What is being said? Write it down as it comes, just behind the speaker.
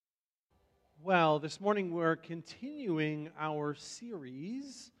Well, this morning we're continuing our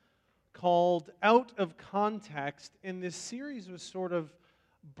series called Out of Context, and this series was sort of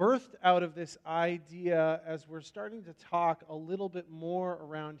birthed out of this idea as we're starting to talk a little bit more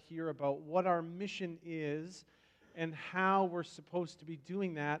around here about what our mission is and how we're supposed to be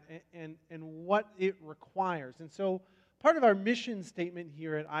doing that and what it requires. And so part of our mission statement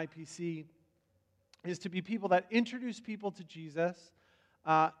here at IPC is to be people that introduce people to Jesus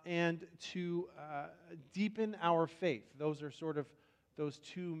and to deepen our faith. Those are sort of those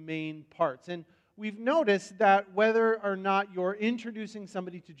two main parts. And we've noticed that whether or not you're introducing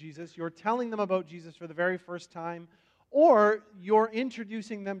somebody to Jesus, you're telling them about Jesus for the very first time, or you're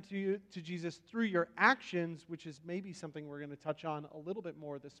introducing them to Jesus through your actions, which is maybe something we're going to touch on a little bit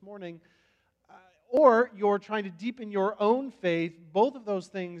more this morning, or you're trying to deepen your own faith, both of those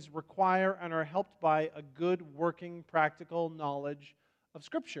things require and are helped by a good working, practical knowledge of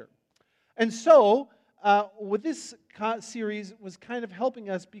Scripture. And so, with this series was kind of helping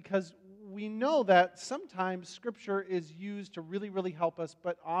us because we know that sometimes Scripture is used to really, really help us,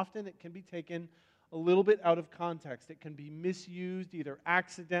 but often it can be taken a little bit out of context. It can be misused either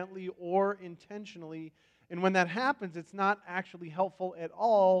accidentally or intentionally. And when that happens, it's not actually helpful at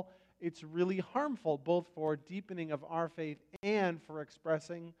all. It's really harmful, both for deepening of our faith and for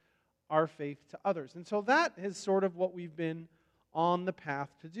expressing our faith to others. And so that is sort of what we've been on the path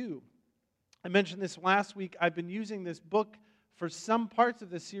to do. I mentioned this last week. I've been using this book for some parts of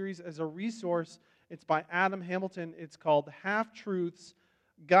the series as a resource. It's by Adam Hamilton. It's called Half-Truths.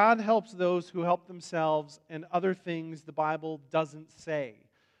 God Helps Those Who Help Themselves and Other Things the Bible Doesn't Say.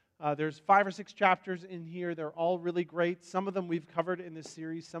 There's 5 or 6 chapters in here. They're all really great. Some of them we've covered in this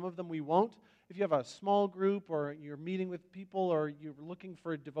series. Some of them we won't. If you have a small group or you're meeting with people or you're looking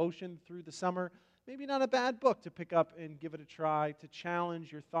for a devotion through the summer, maybe not a bad book to pick up and give it a try, to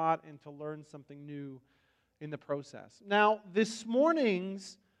challenge your thought and to learn something new in the process. Now, this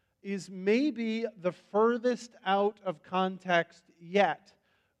morning's is maybe the furthest out of context yet,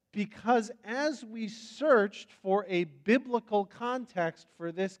 because as we searched for a biblical context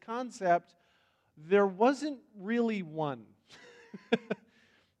for this concept, there wasn't really one.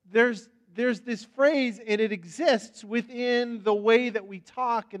 There's this phrase, and it exists within the way that we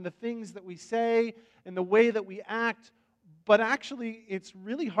talk and the things that we say and the way that we act, but actually it's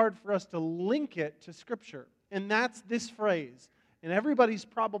really hard for us to link it to Scripture. And that's this phrase, and everybody's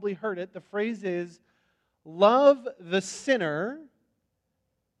probably heard it. The phrase is, love the sinner,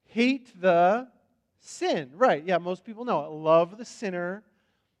 hate the sin. Right, yeah, most people know it. Love the sinner,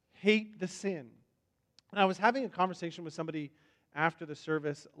 hate the sin. And I was having a conversation with somebody after the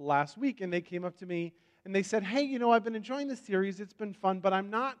service last week, and they came up to me and they said, hey, I've been enjoying this series, it's been fun, but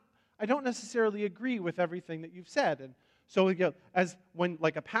I don't necessarily agree with everything that you've said. And so as when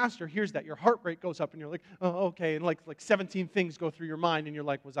like a pastor hears that, your heart rate goes up and you're like, oh, okay, and like 17 things go through your mind, and you're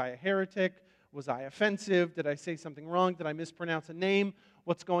like, was I a heretic? Was I offensive? Did I say something wrong? Did I mispronounce a name?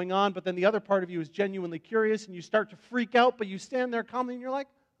 What's going on? But then the other part of you is genuinely curious, and you start to freak out, but you stand there calmly, and you're like,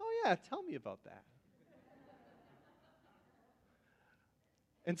 oh yeah, tell me about that.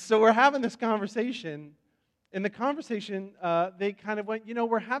 And so we're having this conversation. In the conversation, they kind of went,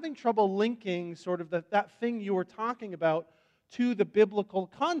 we're having trouble linking sort of that thing you were talking about to the biblical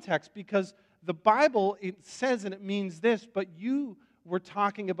context, because the Bible, it says and it means this, but you were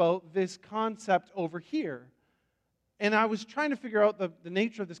talking about this concept over here. And I was trying to figure out the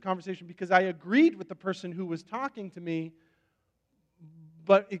nature of this conversation, because I agreed with the person who was talking to me,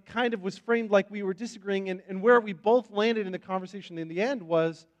 but it kind of was framed like we were disagreeing, and where we both landed in the conversation in the end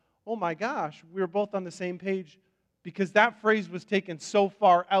was, oh my gosh, we were both on the same page, because that phrase was taken so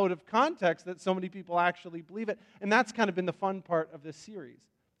far out of context that so many people actually believe it. And that's kind of been the fun part of this series.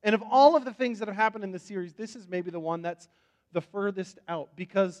 And of all of the things that have happened in this series, this is maybe the one that's the furthest out,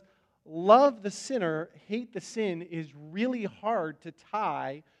 because love the sinner, hate the sin is really hard to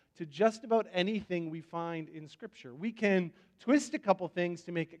tie to just about anything we find in Scripture. We can twist a couple things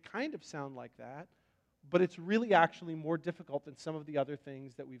to make it kind of sound like that, but it's really actually more difficult than some of the other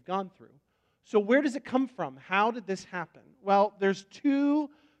things that we've gone through. So where does it come from? How did this happen? Well, there's 2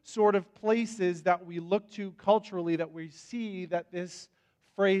 sort of places that we look to culturally that we see that this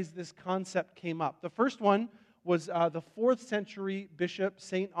phrase, this concept came up. The first one was the 4th century bishop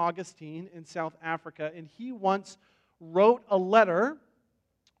St. Augustine in South Africa, and he once wrote a letter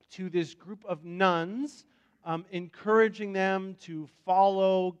to this group of nuns, encouraging them to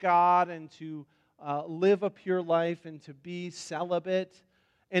follow God and to live a pure life and to be celibate.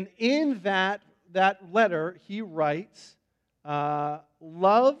 And in that letter, he writes,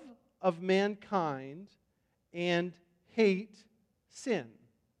 love of mankind and hate sin.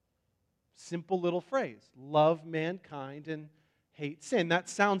 simple little phrase, love mankind and hate sin. That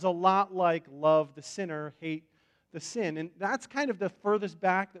sounds a lot like love the sinner, hate the sin. And that's kind of the furthest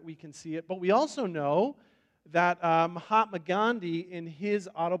back that we can see it. But we also know that Mahatma Gandhi, in his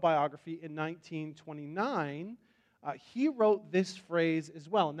autobiography in 1929, he wrote this phrase as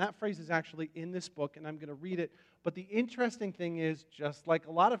well. And that phrase is actually in this book, and I'm going to read it. But the interesting thing is, just like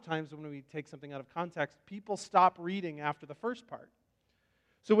a lot of times when we take something out of context, people stop reading after the first part.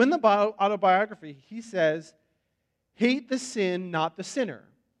 So in the autobiography, he says, hate the sin, not the sinner.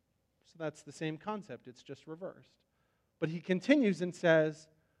 So that's the same concept, it's just reversed. But he continues and says,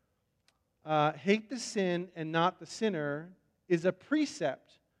 hate the sin and not the sinner is a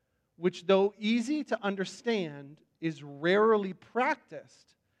precept which, though easy to understand, is rarely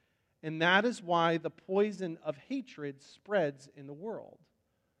practiced. And that is why the poison of hatred spreads in the world.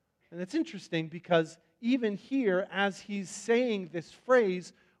 And it's interesting because even here, as he's saying this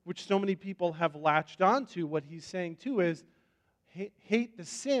phrase, which so many people have latched onto, what he's saying too is, hate the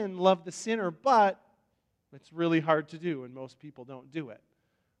sin, love the sinner, but it's really hard to do, and most people don't do it,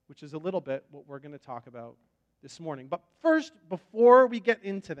 which is a little bit what we're going to talk about this morning. But first, before we get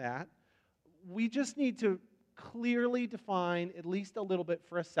into that, we just need to clearly define, at least a little bit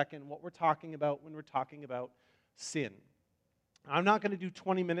for a second, what we're talking about when we're talking about sin. I'm not going to do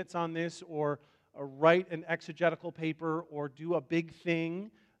 20 minutes on this or write an exegetical paper or do a big thing.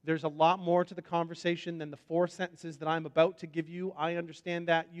 There's a lot more to the conversation than the 4 sentences that I'm about to give you. I understand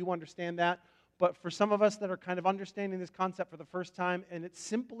that. You understand that. But for some of us that are kind of understanding this concept for the first time in its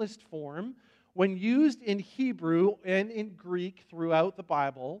simplest form, when used in Hebrew and in Greek throughout the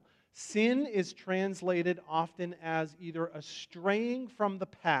Bible, sin is translated often as either a straying from the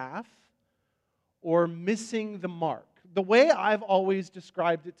path or missing the mark. The way I've always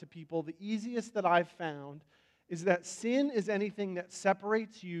described it to people, the easiest that I've found, is that sin is anything that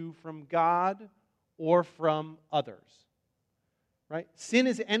separates you from God or from others. Right? Sin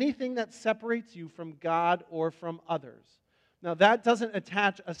is anything that separates you from God or from others. Now, that doesn't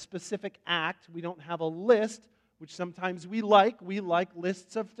attach a specific act. We don't have a list, which sometimes we like. We like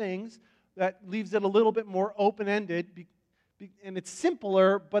lists of things. That leaves it a little bit more open-ended, and it's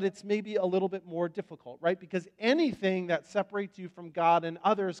simpler, but it's maybe a little bit more difficult, right? Because anything that separates you from God and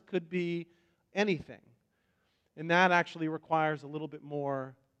others could be anything. And that actually requires a little bit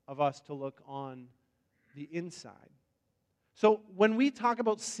more of us to look on the inside. So when we talk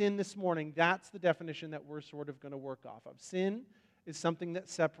about sin this morning, that's the definition that we're sort of going to work off of. Sin is something that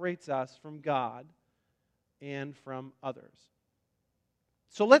separates us from God and from others.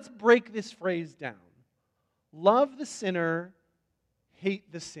 So let's break this phrase down. Love the sinner,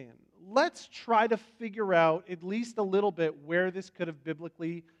 hate the sin. Let's try to figure out at least a little bit where this could have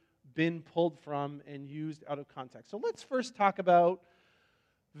biblically been pulled from and used out of context. So let's first talk about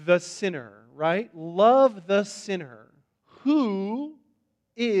the sinner, right? Love the sinner. Who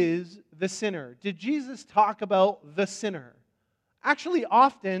is the sinner? Did Jesus talk about the sinner? Actually,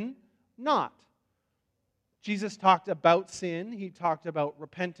 often not. Jesus talked about sin. He talked about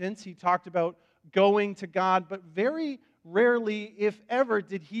repentance. He talked about going to God. But very rarely, if ever,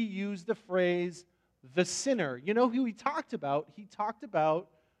 did he use the phrase the sinner. You know who he talked about? He talked about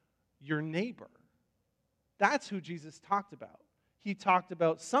your neighbor. That's who Jesus talked about. He talked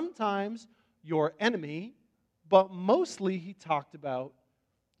about sometimes your enemy, but mostly he talked about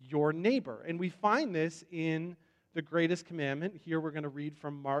your neighbor. And we find this in the greatest commandment. Here we're going to read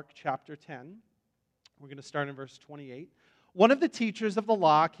from Mark chapter 10. We're going to start in verse 28. One of the teachers of the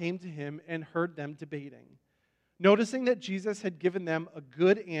law came to him and heard them debating. Noticing that Jesus had given them a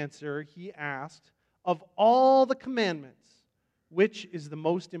good answer, he asked, of all the commandments, which is the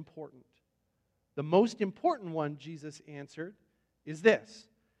most important? The most important one, Jesus answered, is this.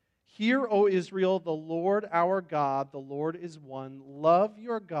 Hear, O Israel, the Lord our God, the Lord is one. Love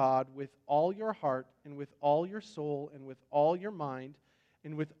your God with all your heart and with all your soul and with all your mind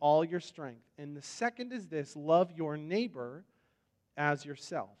and with all your strength. And the second is this, love your neighbor as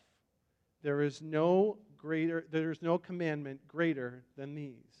yourself. There is no commandment greater than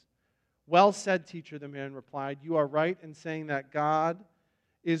these. Well said, teacher, the man replied. You are right in saying that God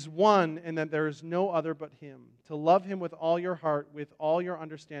is one and that there is no other but him. To love him with all your heart, with all your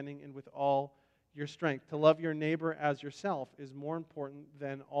understanding, and with all your strength. To love your neighbor as yourself is more important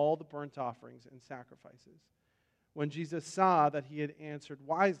than all the burnt offerings and sacrifices. When Jesus saw that he had answered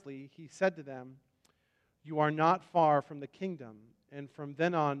wisely, he said to them, you are not far from the kingdom. And from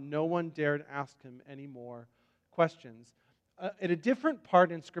then on, no one dared ask him any more questions. At a different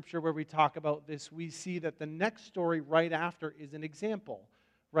part in Scripture where we talk about this, we see that the next story right after is an example,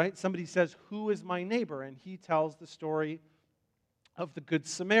 right? Somebody says, who is my neighbor? And he tells the story of the Good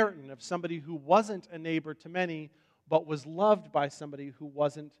Samaritan, of somebody who wasn't a neighbor to many, but was loved by somebody who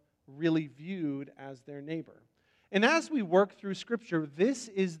wasn't really viewed as their neighbor. And as we work through Scripture, this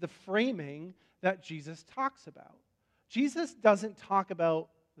is the framing that Jesus talks about. Jesus doesn't talk about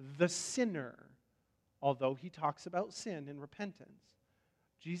the sinner, although he talks about sin and repentance.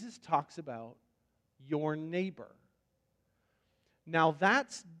 Jesus talks about your neighbor. Now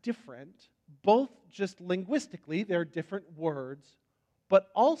that's different, both just linguistically, they're different words, but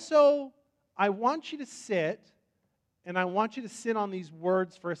also I want you to sit, and I want you to sit on these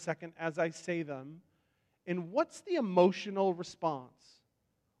words for a second as I say them. And what's the emotional response?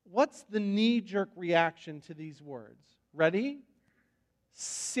 What's the knee-jerk reaction to these words? Ready?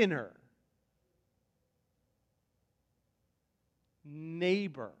 Sinner.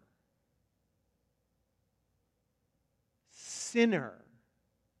 Neighbor. Sinner.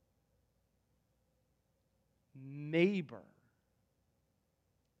 Neighbor.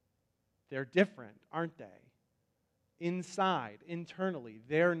 They're different, aren't they? Inside, internally,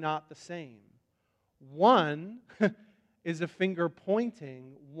 they're not the same. One is a finger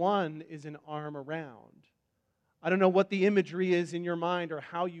pointing, one is an arm around. I don't know what the imagery is in your mind or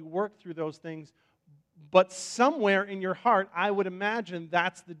how you work through those things, but somewhere in your heart, I would imagine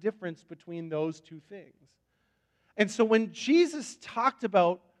that's the difference between those two things. And so when Jesus talked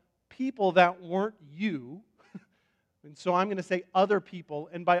about people that weren't you, and so I'm going to say other people,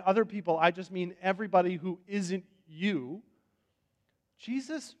 and by other people, I just mean everybody who isn't you,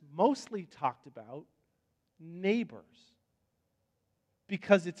 Jesus mostly talked about neighbors.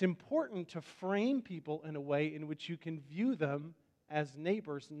 Because it's important to frame people in a way in which you can view them as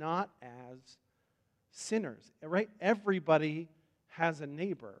neighbors, not as sinners. Right? Everybody has a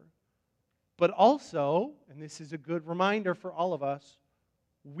neighbor. But also, and this is a good reminder for all of us,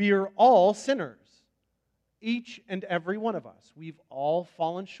 we're all sinners. Each and every one of us. We've all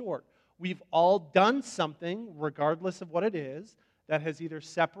fallen short. We've all done something, regardless of what it is, that has either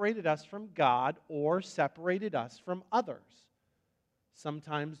separated us from God or separated us from others.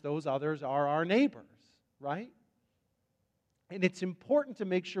 Sometimes those others are our neighbors, right? And it's important to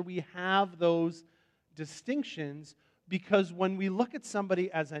make sure we have those distinctions, because when we look at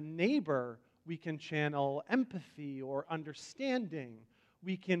somebody as a neighbor, we can channel empathy or understanding.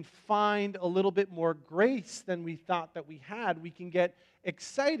 We can find a little bit more grace than we thought that we had. We can get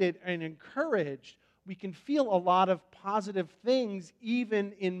excited and encouraged. We can feel a lot of positive things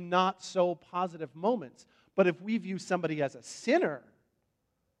even in not so positive moments. But if we view somebody as a sinner,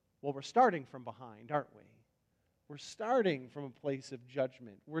 well, we're starting from behind, aren't we? We're starting from a place of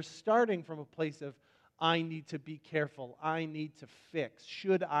judgment. We're starting from a place of, I need to be careful. I need to fix.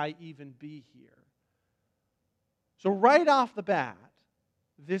 Should I even be here? So right off the bat,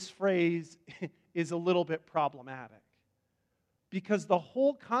 this phrase is a little bit problematic. Because the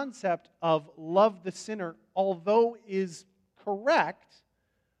whole concept of love the sinner, although is correct,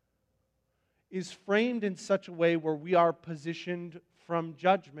 is framed in such a way where we are positioned from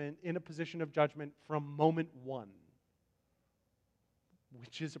judgment, in a position of judgment from moment one,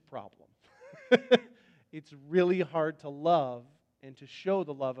 which is a problem. It's really hard to love and to show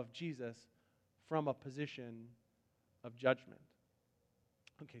the love of Jesus from a position of judgment.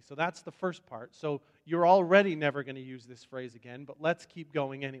 Okay, so that's the first part. So you're already never going to use this phrase again, but let's keep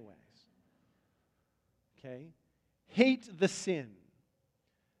going anyways. Okay? Hate the sin.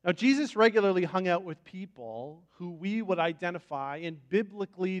 Now, Jesus regularly hung out with people who we would identify, and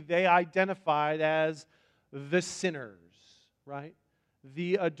biblically they identified as the sinners, right?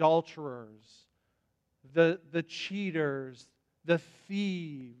 The adulterers, the cheaters, the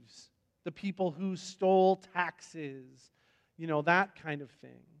thieves, the people who stole taxes, that kind of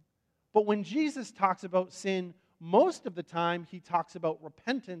thing. But when Jesus talks about sin, most of the time he talks about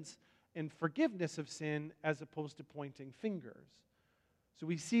repentance and forgiveness of sin as opposed to pointing fingers. So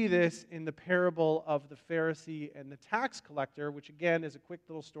we see this in the parable of the Pharisee and the tax collector, which again is a quick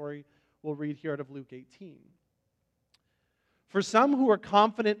little story we'll read here out of Luke 18. For some who are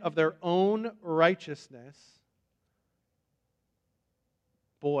confident of their own righteousness,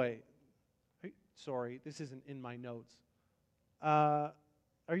 this isn't in my notes. Are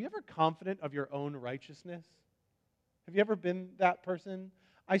you ever confident of your own righteousness? Have you ever been that person?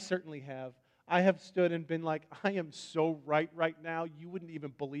 I certainly have. I have stood and been like, I am so right now, you wouldn't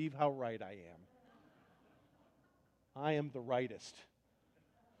even believe how right I am. I am the rightest.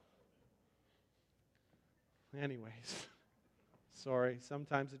 Anyways, sorry,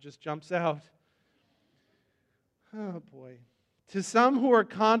 sometimes it just jumps out. Oh boy. To some who are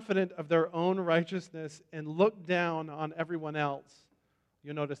confident of their own righteousness and look down on everyone else.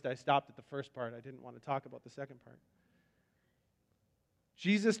 You'll notice I stopped at the first part. I didn't want to talk about the second part.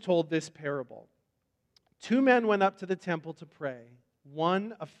 Jesus told this parable. 2 men went up to the temple to pray,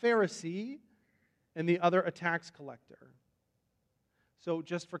 one a Pharisee and the other a tax collector. So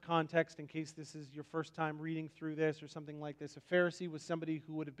just for context, in case this is your first time reading through this or something like this, a Pharisee was somebody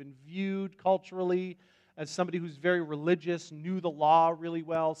who would have been viewed culturally as somebody who's very religious, knew the law really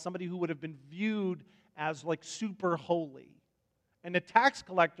well, somebody who would have been viewed as like super holy. And a tax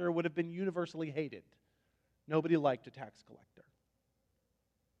collector would have been universally hated. Nobody liked a tax collector.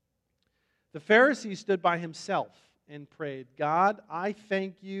 The Pharisee stood by himself and prayed, God, I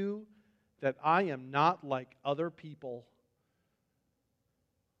thank you that I am not like other people,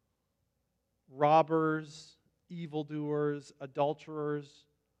 robbers, evildoers, adulterers,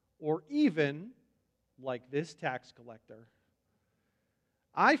 or even like this tax collector.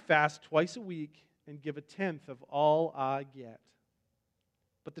 I fast twice a week and give a tenth of all I get.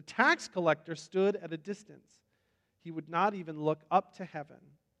 But the tax collector stood at a distance. He would not even look up to heaven,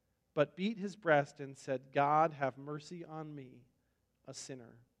 but beat his breast and said, God, have mercy on me, a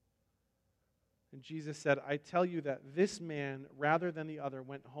sinner. And Jesus said, I tell you that this man, rather than the other,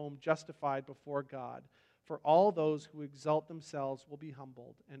 went home justified before God. For all those who exalt themselves will be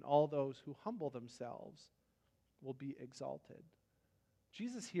humbled, and all those who humble themselves will be exalted.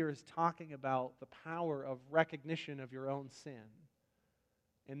 Jesus here is talking about the power of recognition of your own sin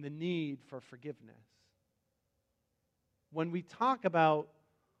and the need for forgiveness. When we talk about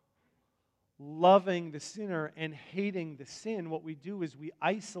loving the sinner and hating the sin, what we do is we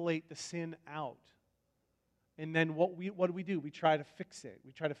isolate the sin out. And then what do? We try to fix it.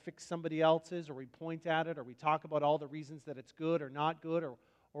 We try to fix somebody else's, or we point at it, or we talk about all the reasons that it's good or not good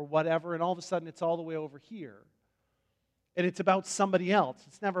or whatever, and all of a sudden it's all the way over here. And it's about somebody else.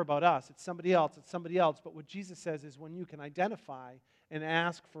 It's never about us. It's somebody else. It's somebody else. But what Jesus says is when you can identify and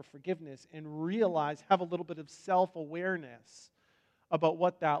ask for forgiveness and realize, have a little bit of self-awareness about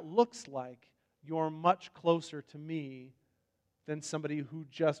what that looks like, you're much closer to me than somebody who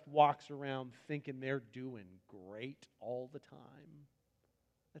just walks around thinking they're doing great all the time.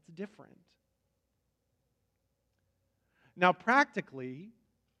 That's different. Now, practically,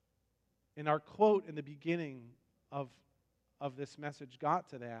 in our quote in the beginning of this message got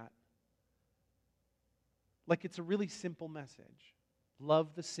to that, like it's a really simple message. Love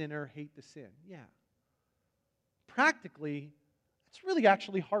the sinner, hate the sin. Yeah. Practically, it's really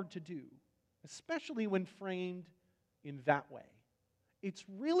actually hard to do, especially when framed in that way. It's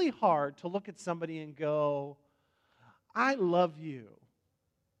really hard to look at somebody and go, I love you,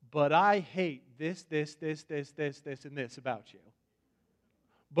 but I hate this, and this about you.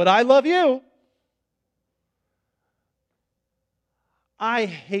 But I love you. I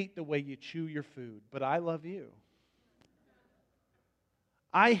hate the way you chew your food, but I love you.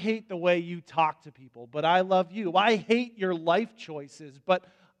 I hate the way you talk to people, but I love you. I hate your life choices, but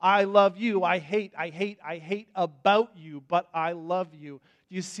I love you. I hate about you, but I love you.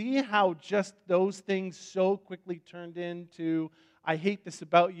 Do you see how just those things so quickly turned into, I hate this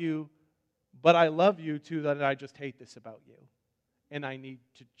about you, but I love you, to that I just hate this about you. And I need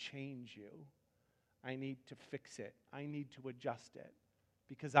to change you. I need to fix it. I need to adjust it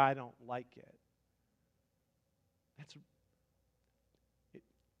because I don't like it.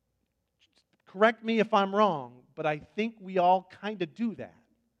 Correct me if I'm wrong, but I think we all kind of do that.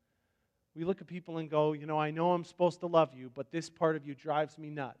 We look at people and go, I know I'm supposed to love you, but this part of you drives me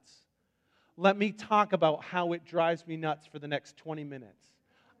nuts. Let me talk about how it drives me nuts for the next 20 minutes.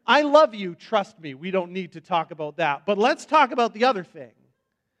 I love you, trust me, we don't need to talk about that, but let's talk about the other thing.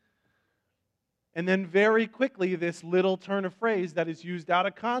 And then very quickly, this little turn of phrase that is used out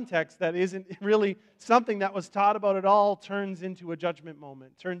of context, that isn't really something that was taught about at all, turns into a judgment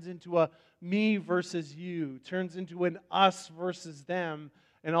moment, turns into a me versus you, turns into an us versus them,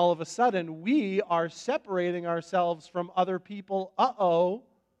 and all of a sudden, we are separating ourselves from other people. Uh-oh,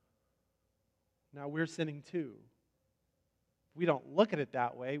 now we're sinning too. We don't look at it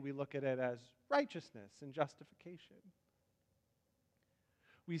that way. We look at it as righteousness and justification.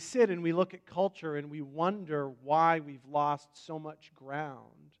 We sit and we look at culture and we wonder why we've lost so much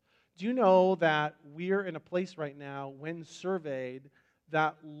ground. Do you know that we're in a place right now, when surveyed,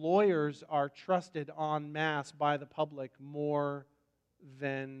 that lawyers are trusted en masse by the public more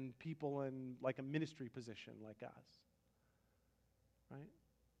than people in like a ministry position like us? Right?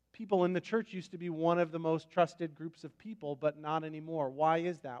 People in the church used to be one of the most trusted groups of people, but not anymore. Why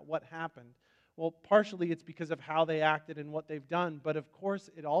is that? What happened? Well, partially it's because of how they acted and what they've done, but of course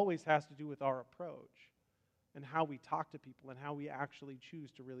it always has to do with our approach and how we talk to people and how we actually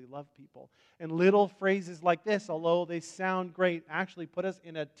choose to really love people. And little phrases like this, although they sound great, actually put us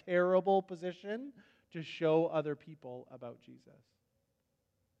in a terrible position to show other people about Jesus.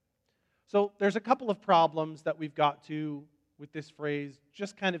 So there's a couple of problems that we've got to with this phrase,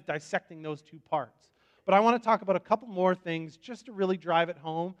 just kind of dissecting those two parts. But I want to talk about a couple more things just to really drive it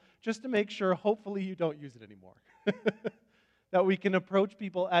home, just to make sure hopefully you don't use it anymore. That we can approach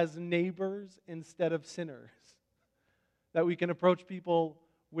people as neighbors instead of sinners. That we can approach people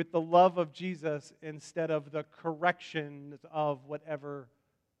with the love of Jesus instead of the corrections of whatever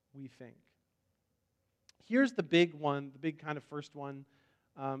we think. Here's the big one, the big kind of first one.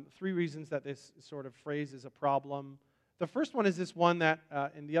 3 reasons that this sort of phrase is a problem. The first one is this one that,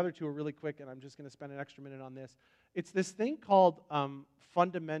 and the other two are really quick, and I'm just going to spend an extra minute on this. It's this thing called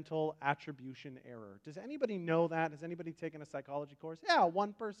fundamental attribution error. Does anybody know that? Has anybody taken a psychology course? Yeah,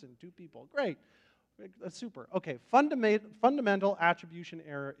 1 person, 2 people. Great. Super. Okay, fundamental attribution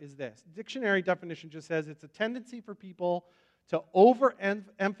error is this. Dictionary definition just says it's a tendency for people to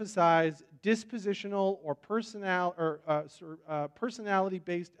overemphasize dispositional or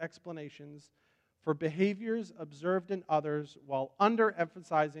personality-based explanations for behaviors observed in others while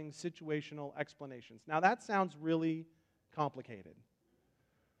underemphasizing situational explanations. Now that sounds really complicated.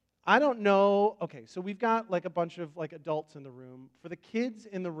 I don't know. Okay, so we've got like a bunch of like adults in the room. For the kids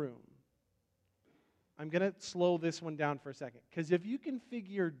in the room, I'm going to slow this one down for a second, because if you can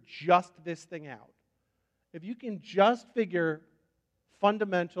figure just this thing out, if you can just figure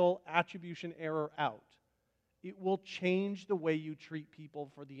fundamental attribution error out, it will change the way you treat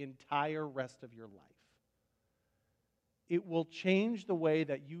people for the entire rest of your life. It will change the way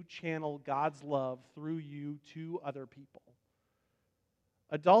that you channel God's love through you to other people.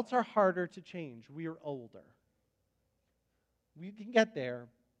 Adults are harder to change. We are older. We can get there,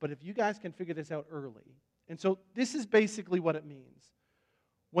 but if you guys can figure this out early. And so this is basically what it means.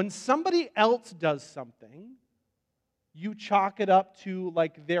 When somebody else does something, you chalk it up to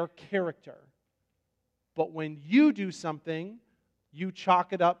like their character. But when you do something, you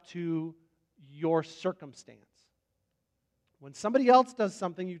chalk it up to your circumstance. When somebody else does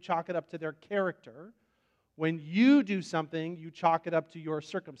something, you chalk it up to their character. When you do something, you chalk it up to your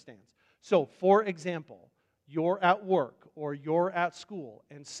circumstance. So, for example, you're at work or you're at school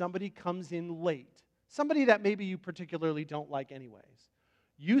and somebody comes in late, somebody that maybe you particularly don't like anyways.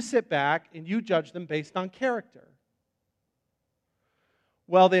 You sit back and you judge them based on character.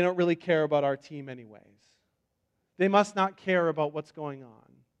 Well, they don't really care about our team anyways. They must not care about what's going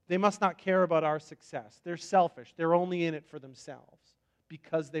on. They must not care about our success. They're selfish. They're only in it for themselves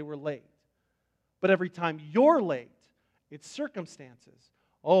because they were late. But every time you're late, it's circumstances.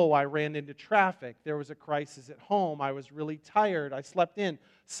 Oh, I ran into traffic. There was a crisis at home. I was really tired. I slept in.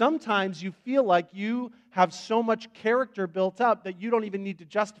 Sometimes you feel like you have so much character built up that you don't even need to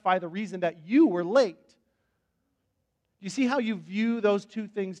justify the reason that you were late. You see how you view those two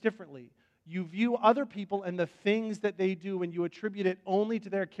things differently? You view other people and the things that they do, and you attribute it only to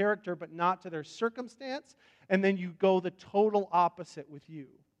their character but not to their circumstance, and then you go the total opposite with you.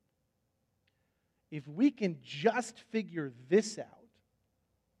 If we can just figure this out,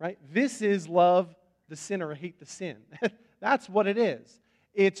 right? This is love the sinner, hate the sin. That's what it is.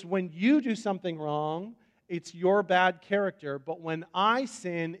 It's when you do something wrong, it's your bad character, but when I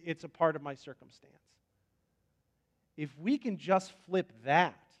sin, it's a part of my circumstance. If we can just flip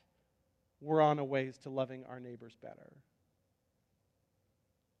that, we're on a ways to loving our neighbors better.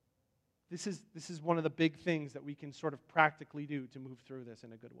 This is one of the big things that we can sort of practically do to move through this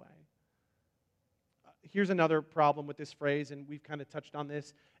in a good way. Here's another problem with this phrase, and we've kind of touched on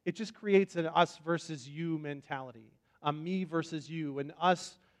this. It just creates an us versus you mentality, a me versus you, an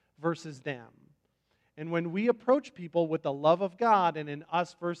us versus them. And when we approach people with the love of God and an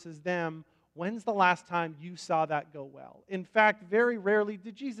us versus them, when's the last time you saw that go well? In fact, very rarely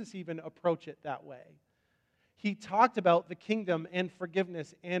did Jesus even approach it that way. He talked about the kingdom and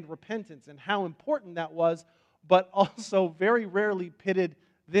forgiveness and repentance and how important that was, but also very rarely pitted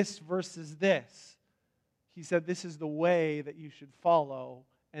this versus this. He said this is the way that you should follow,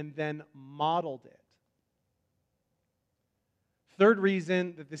 and then modeled it. Third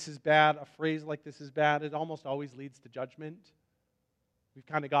reason that this is bad, a phrase like this is bad, it almost always leads to judgment. We've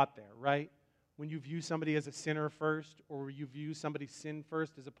kind of got there, right? When you view somebody as a sinner first, or you view somebody's sin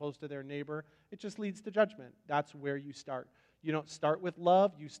first as opposed to their neighbor, it just leads to judgment. That's where you start. You don't start with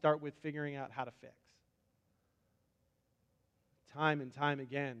love, you start with figuring out how to fix. Time and time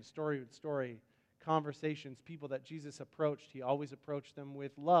again, story with story, conversations, people that Jesus approached, he always approached them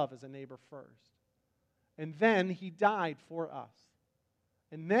with love as a neighbor first. And then he died for us.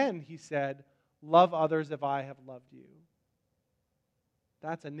 And then he said, love others if I have loved you.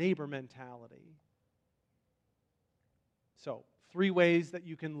 That's a neighbor mentality. So, 3 ways that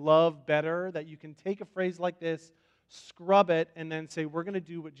you can love better, that you can take a phrase like this, scrub it, and then say, we're going to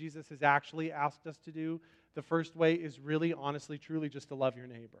do what Jesus has actually asked us to do, the first way is really, honestly, truly just to love your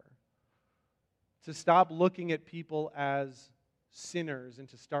neighbor. To stop looking at people as sinners and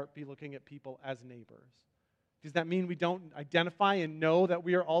to start looking at people as neighbors. Does that mean we don't identify and know that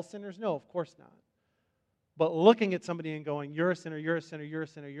we are all sinners? No, of course not. But looking at somebody and going, you're a sinner, you're a sinner, you're a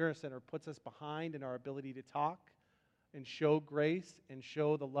sinner, you're a sinner, puts us behind in our ability to talk and show grace and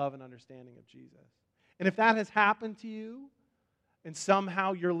show the love and understanding of Jesus. And if that has happened to you, and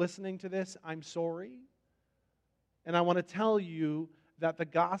somehow you're listening to this, I'm sorry. And I want to tell you that the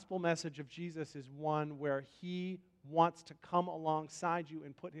gospel message of Jesus is one where he wants to come alongside you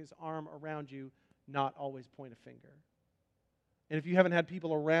and put his arm around you, not always point a finger. And if you haven't had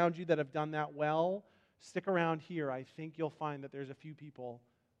people around you that have done that well, stick around here. I think you'll find that there's a few people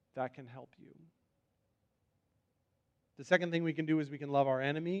that can help you. The second thing we can do is we can love our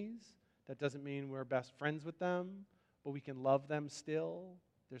enemies. That doesn't mean we're best friends with them, but we can love them still.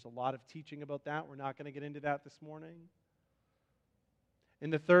 There's a lot of teaching about that. We're not going to get into that this morning.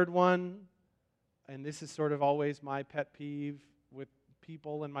 And the third one, and this is sort of always my pet peeve with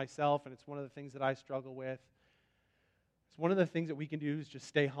people and myself, and it's one of the things that I struggle with. It's one of the things that we can do is just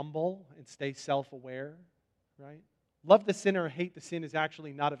stay humble and stay self-aware, right? Love the sinner, hate the sin is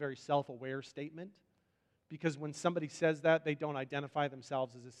actually not a very self-aware statement, because when somebody says that, they don't identify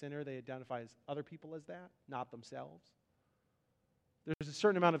themselves as a sinner. They identify as other people as that, not themselves. There's a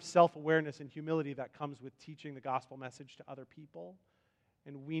certain amount of self-awareness and humility that comes with teaching the gospel message to other people,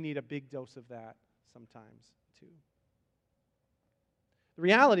 and we need a big dose of that sometimes too. The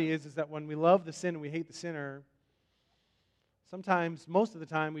reality is that when we love the sin and we hate the sinner, sometimes, most of the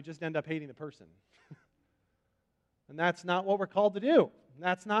time, we just end up hating the person. And that's not what we're called to do.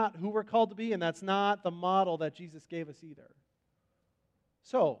 That's not who we're called to be, and that's not the model that Jesus gave us either.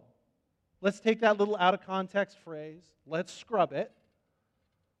 So, let's take that little out of context phrase, let's scrub it.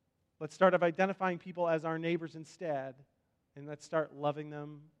 Let's start identifying people as our neighbors instead, and let's start loving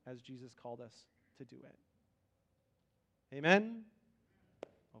them as Jesus called us to do it. Amen?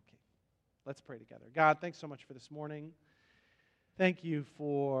 Okay. Let's pray together. God, thanks so much for this morning. Thank you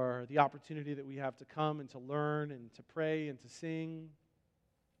for the opportunity that we have to come and to learn and to pray and to sing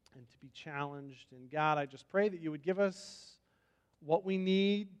and to be challenged. And God, I just pray that you would give us what we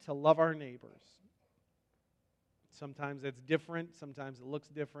need to love our neighbors. Sometimes it's different. Sometimes it looks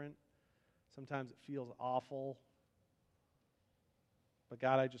different. Sometimes it feels awful. But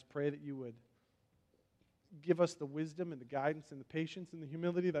God, I just pray that you would give us the wisdom and the guidance and the patience and the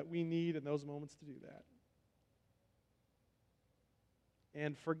humility that we need in those moments to do that.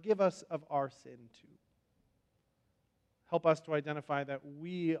 And forgive us of our sin too. Help us to identify that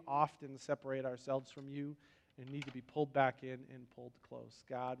we often separate ourselves from you and need to be pulled back in and pulled close.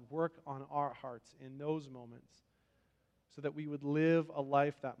 God, work on our hearts in those moments so that we would live a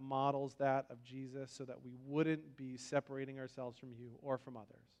life that models that of Jesus, so that we wouldn't be separating ourselves from you or from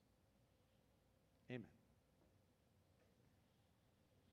others. Amen.